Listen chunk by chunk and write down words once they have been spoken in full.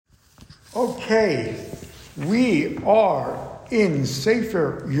Okay, we are in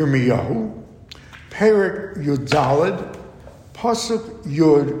Sefer Yirmiyahu, Perek Yudalad, Pasuk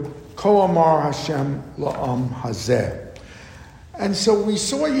Yud, Ko Amar Hashem La'am Hazeh. And so we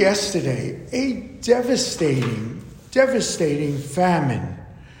saw yesterday a devastating famine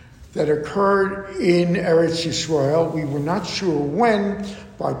that occurred in Eretz Yisrael. We were not sure when.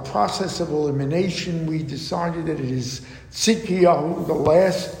 By process of elimination, we decided that it is Tzidkiyahu, the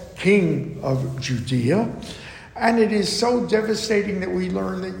last king of Judea. And it is so devastating that we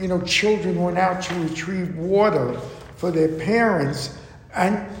learned that, children went out to retrieve water for their parents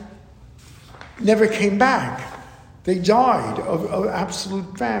and never came back. They died of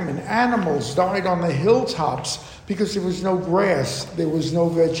absolute famine. Animals died on the hilltops because there was no grass, there was no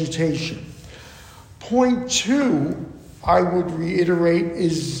vegetation. Point 2, I would reiterate,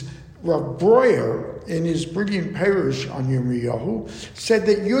 is Rav Breuer, in his brilliant Perush on Yirmiyahu, said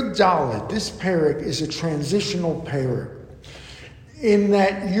that Yud Dalet, this perek, is a transitional perek, in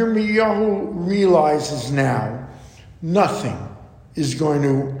that Yirmiyahu realizes now nothing is going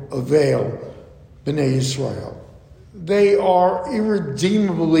to avail Bnei Yisrael. They are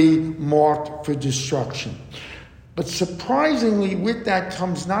irredeemably marked for destruction. But surprisingly, with that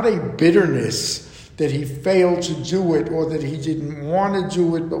comes not a bitterness that he failed to do it or that he didn't want to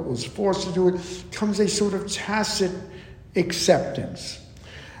do it but was forced to do it, comes a sort of tacit acceptance.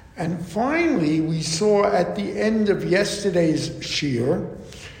 And finally, we saw at the end of yesterday's shiur,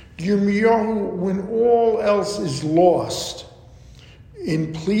 Yirmiyahu, when all else is lost,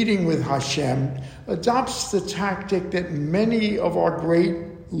 in pleading with Hashem, adopts the tactic that many of our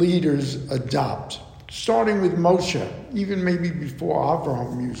great leaders adopt, starting with Moshe, even maybe before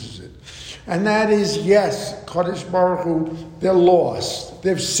Avraham uses it. And that is, yes, Kadosh Baruch Hu, they're lost,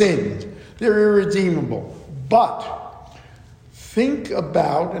 they've sinned, they're irredeemable. But think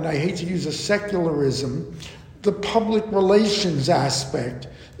about, and I hate to use a secularism, the public relations aspect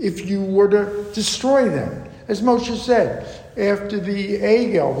if you were to destroy them. As Moshe said, after the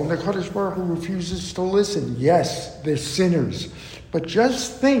Egel, when the Kadosh Baruch Hu refuses to listen, yes, they're sinners. But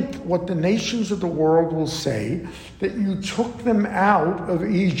just think what the nations of the world will say, that you took them out of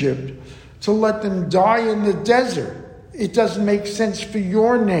Egypt to let them die in the desert. It doesn't make sense for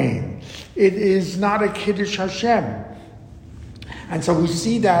your name. It is not a Kiddush Hashem. And so we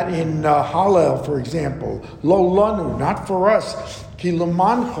see that in Hallel, for example. Lo lanu, not for us. Ki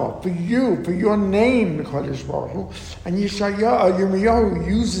lemancha, for you, for your name, the Kadosh Baruch Hu. And Yirmiyahu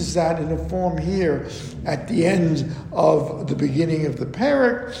uses that in a form here at the end of the beginning of the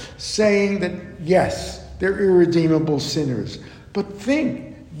perek, saying that, yes, they're irredeemable sinners. But think,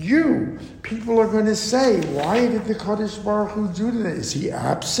 people are going to say, why did the Kadosh Baruch Hu do that? Is he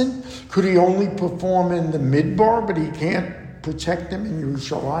absent? Could he only perform in the Midbar, but he can't protect them in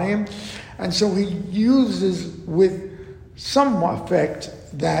Yerushalayim? And so he uses with some effect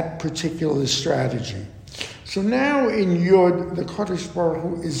that particular strategy. So now in Yud, the Kadosh Baruch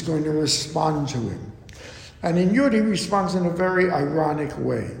Hu is going to respond to him. And in Yud, he responds in a very ironic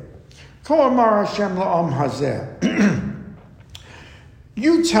way. Ko amar Hashem la'am hazeh.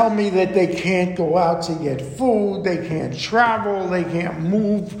 You tell me that they can't go out to get food, they can't travel, they can't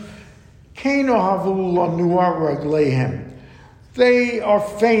move. They are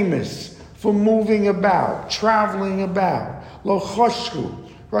famous for moving about, traveling about.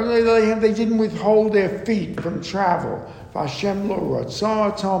 They didn't withhold their feet from travel. Hashem lo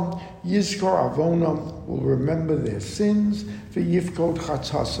ratzatam, yizkor avonam, will remember their sins, v'yifkod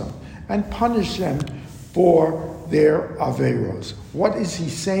chatasam, and punish them for their averos. What is he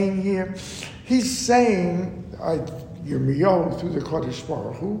saying here? He's saying, Yirmiyahu through the Kadosh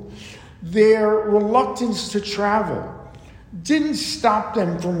Baruch Hu, their reluctance to travel didn't stop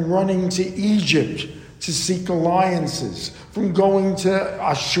them from running to Egypt to seek alliances, from going to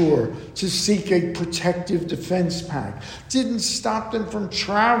Ashur to seek a protective defense pact. Didn't stop them from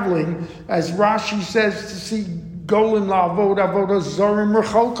traveling, as Rashi says, to see Golan la'avod avodah zarim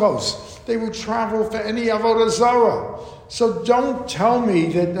rechokos. They would travel for any avodah zarah. So don't tell me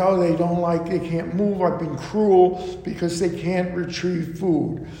that, no, they can't move. I've been cruel because they can't retrieve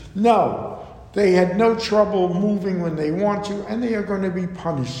food. No, they had no trouble moving when they want to, and they are going to be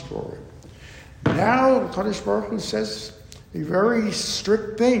punished for it. Now, Kadosh Baruch Hu says a very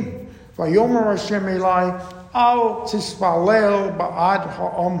strict thing. Vayomer Hashem Elai, al tispalel ba'ad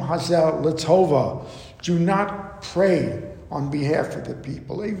ha'om hazel letova. Do not pray on behalf of the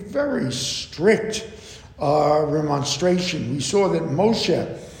people. A very strict remonstration. We saw that Moshe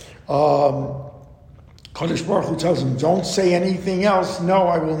Kadosh Baruch Hu tells him, don't say anything else. No,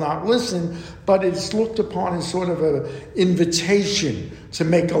 I will not listen. But it's looked upon as sort of an invitation to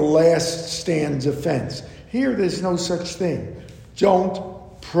make a last stand defense. Here, there's no such thing.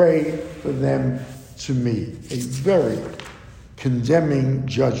 Don't pray for them to me. A very condemning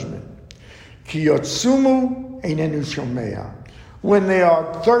judgment. Ki yotzumu einenu shomea. When they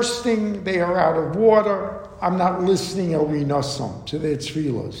are thirsting, they are out of water. I'm not listening el rinasam to their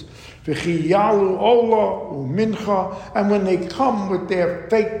tefillos. V'chi yalu ola u'mincha. And when they come with their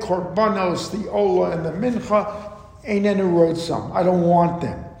fake korbanos, the ola and the mincha, einenu rodsam. I don't want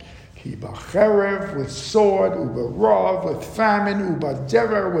them. Ki b'cherev, with sword, u'barav, with famine,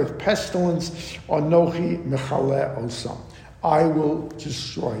 u'baderer, with pestilence, anochi mechale osam. I will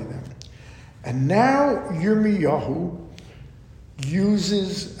destroy them. And now Yirmiyahu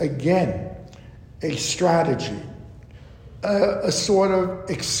uses again a strategy, a sort of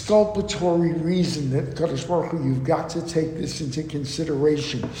exculpatory reason that Kadosh Baruch Hu, you've got to take this into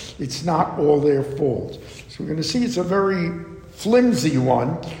consideration. It's not all their fault. So we're going to see it's a very flimsy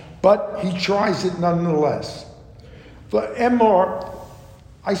one, but he tries it nonetheless. For Emor,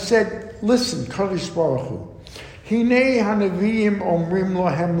 I said, listen, Kadosh Baruch Hu, Hinei hanavim omrim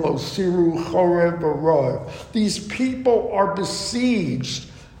lahem lo siru chorev barav. These people are besieged.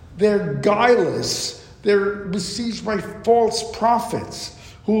 They're guileless. They're besieged by false prophets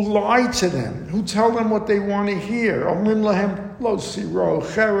who lie to them, who tell them what they want to hear. Omrim lahem lo siru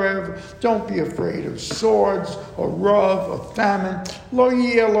cherev. Don't be afraid of swords or rav or famine. Lo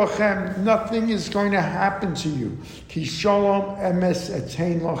yeh lochem. Nothing is going to happen to you. Ki shalom emes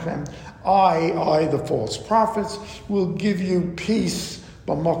etein lochem. I, the false prophets, will give you peace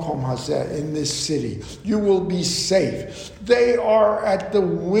b'makom hazeh, in this city. You will be safe. They are at the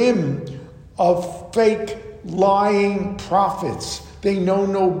whim of fake, lying prophets. They know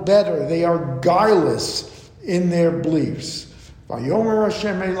no better. They are guileless in their beliefs. Vayomer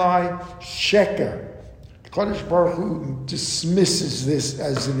Hashem Elai sheker. Kadosh Baruch Hu dismisses this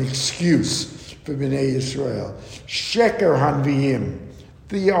as an excuse for Bnei Yisrael. Sheker hanviim.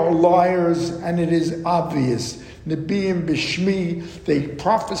 They are liars, and it is obvious. Nebiim b'shmi, they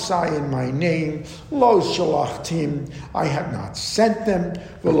prophesy in my name. Lo shalachtim, I have not sent them.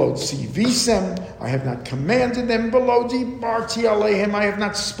 V'lo tzivisem, I have not commanded them. V'lo dibarti alehem, I have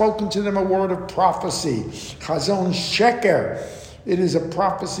not spoken to them a word of prophecy. Chazon sheker, it is a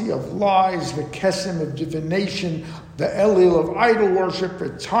prophecy of lies, the kesem of divination, the elil of idol worship, the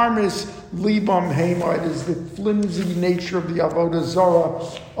tarmis, libam hema. It is the flimsy nature of the avodah zarah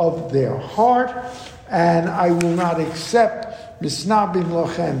of their heart, and I will not accept misnabim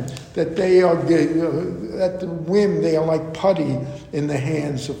lachem, that they are at the whim. They are like putty in the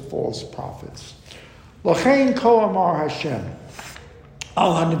hands of false prophets. Lachein ko amar Hashem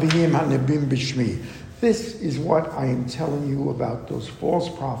al hanabiyim hanabim b'shmi. This is what I am telling you about those false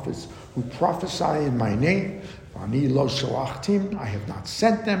prophets who prophesy in my name. Ani lo shalachtim, I have not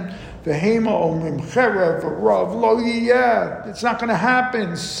sent them. V'hema omrim cherev v'rav lo yiyeh. It's not going to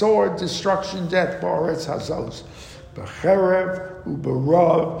happen. Sword, destruction, death, ba'aretz hazos. B'cherev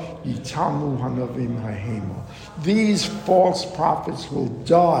u'barav yitamu hanavim hahema. These false prophets will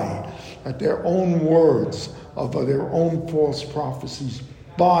die at their own words of their own false prophecies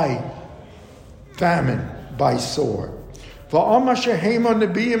by famine, by sword.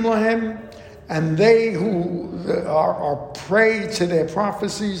 And they who are prey to their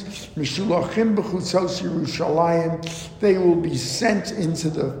prophecies, they will be sent into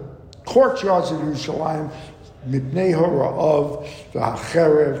the courtyards of Yerushalayim,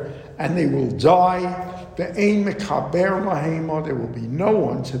 and they will die. There will be no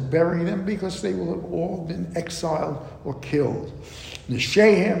one to bury them because they will have all been exiled or killed.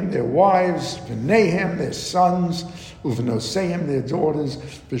 Nishehem, their wives, V'nehem, their sons, Uvnosehem, their daughters,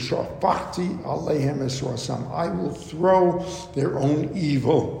 V'shafachti alehem esrasam. I will throw their own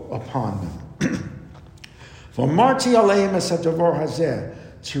evil upon them. V'marti alehem esadavar hazeh,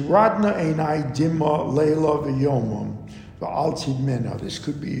 tiradna einai dimma leila v'yomam, v'al tidmena. This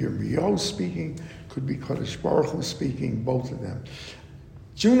could be Yirmiyahu speaking, could be Kadosh Baruch Hu speaking, both of them.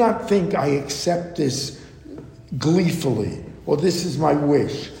 Do not think I accept this gleefully, or this is my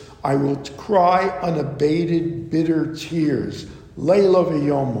wish. I will cry unabated, bitter tears, Leila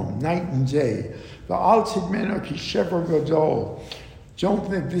v'yomam, night and day. V'al tidmena ki shever gadol. Don't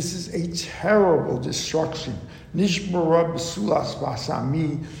think this is a terrible destruction. Nishbara b'sulas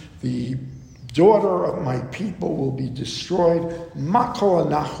v'asami, the daughter of my people will be destroyed. Makol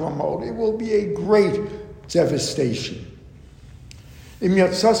anachlamot, it will be a great devastation. Im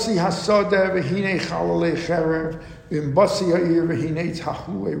yatzasi hasadeh v'hinei chalalei cherev, And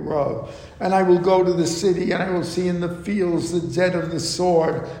I will go to the city, and I will see in the fields the dead of the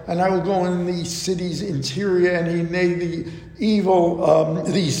sword, and I will go in the city's interior, and the evil,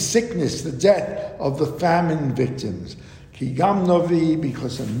 the sickness, the death of the famine victims. Ki gam novi,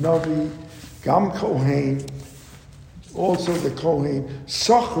 because of novi, gam kohen, also the kohen,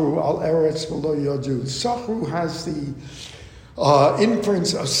 sachru al eretz v'lo yodu. Sachru has the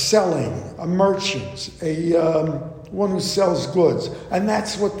inference of selling, a merchant, one who sells goods. And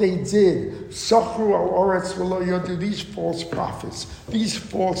that's what they did. Sachru al oretz v'lo yodu, these false prophets, these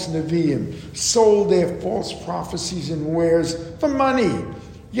false neviim, sold their false prophecies and wares for money.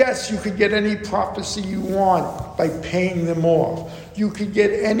 Yes, you could get any prophecy you want by paying them off. You could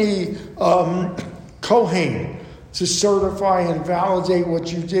get any kohen to certify and validate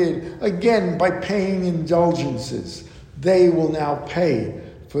what you did, again, by paying indulgences. They will now pay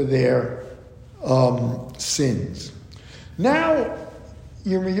for their sins. Now,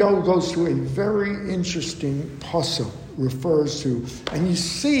 Yirmiyahu goes to a very interesting pasuk, refers to, and you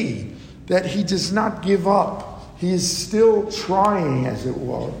see that he does not give up. He is still trying, as it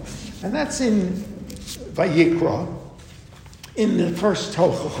were. And that's in Vayikra, in the first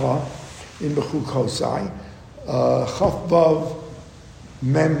Tochacha, in Bechukosai, Chaf Vav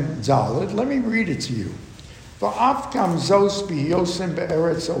Mem Daled. Let me read it to you.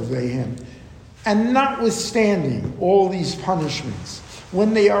 And notwithstanding all these punishments,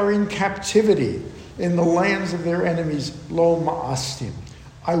 when they are in captivity in the lands of their enemies, lo ma'astim,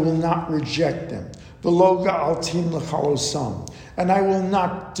 I will not reject them. V'lo ga'altim l'chalosam, and I will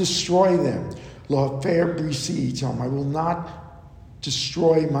not destroy them. Lo hafer brisi itam, I will not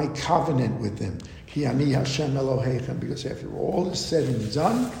destroy my covenant with them. Ki ani Hashem Elohechem, because after all is said and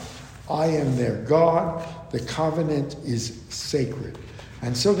done, I am their God. The covenant is sacred.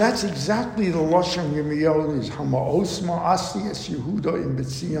 And so that's exactly the Lashon Yirmiyahu is Hama'os ma'asti es Yehuda in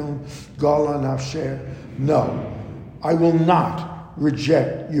Betzion Gala Nafsher. No, I will not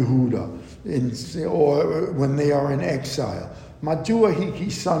reject Yehuda or when they are in exile. Madua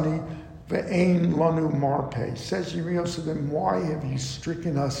hikisani ve'ein lanu marpe. Says Yirmiyahu, so then why have you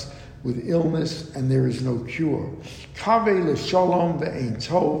stricken us with illness and there is no cure? Kaveh l'shalom ve'ein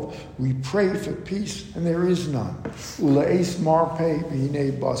tov. We pray for peace and there is none. Ule'es marpe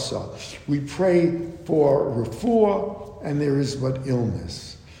v'hinei basa. We pray for refuah and there is but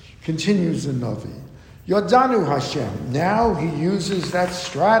illness. Continues the Navi. Yodanu Hashem. Now he uses that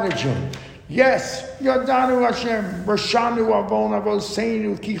stratagem. Yes, Yodanu Hashem, Rashanu Avon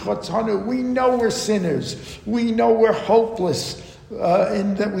Avoseinu Kichotanu. We know we're sinners. We know we're hopeless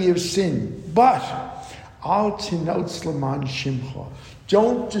in that we have sinned. But Al Tinotz Laman Shimcha.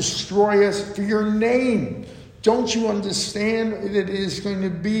 Don't destroy us for your name. Don't you understand that it is going to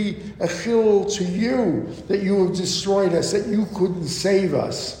be a chilul to you that you have destroyed us, that you couldn't save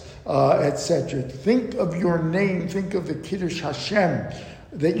us, etc. Think of your name. Think of the Kiddush Hashem,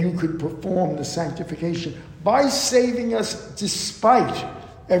 that you could perform the sanctification by saving us despite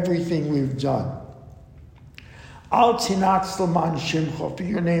everything we've done. Al tinatz laman shimcha, for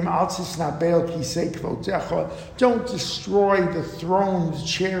your name, al tisnabel kisei kvodecha. Don't destroy the throne, the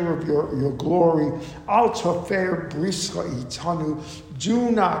chair of your glory. Al tofer brischa itanu.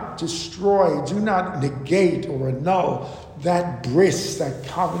 Do not destroy, do not negate or annul that bris, that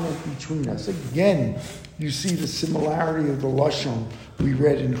covenant between us. Again, you see the similarity of the Lashon we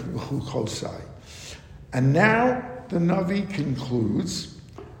read in Chukosai. And now the Navi concludes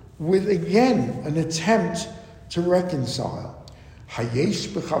with, again, an attempt to reconcile. Hayesh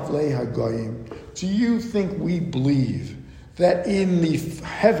b'chavlei hagoyim. Do you think we believe that in the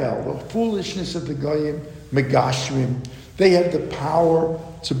hevel, the foolishness of the goyim, megashrim, they had the power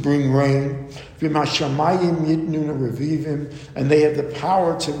to bring rain, v'mashamayim yitnuna revivim, and they had the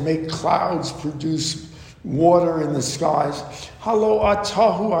power to make clouds produce water in the skies? Halo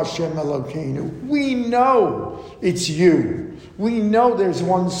atahu Hashem Elokeinu. We know it's you. We know there's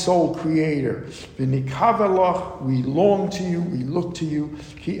one sole creator. V'nikavelach, we long to you, we look to you.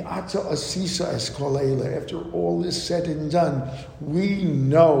 Ki ata asisa eskoleila. After all is said and done, we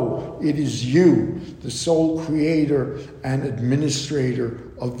know it is you, the sole creator and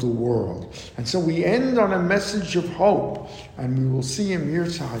administrator of the world. And so we end on a message of hope, and we will see in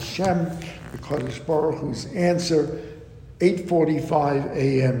Yirtzeh Hashem, the Kodesh Baruch Hu's answer, 8:45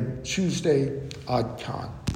 a.m. Tuesday, Ad Kan.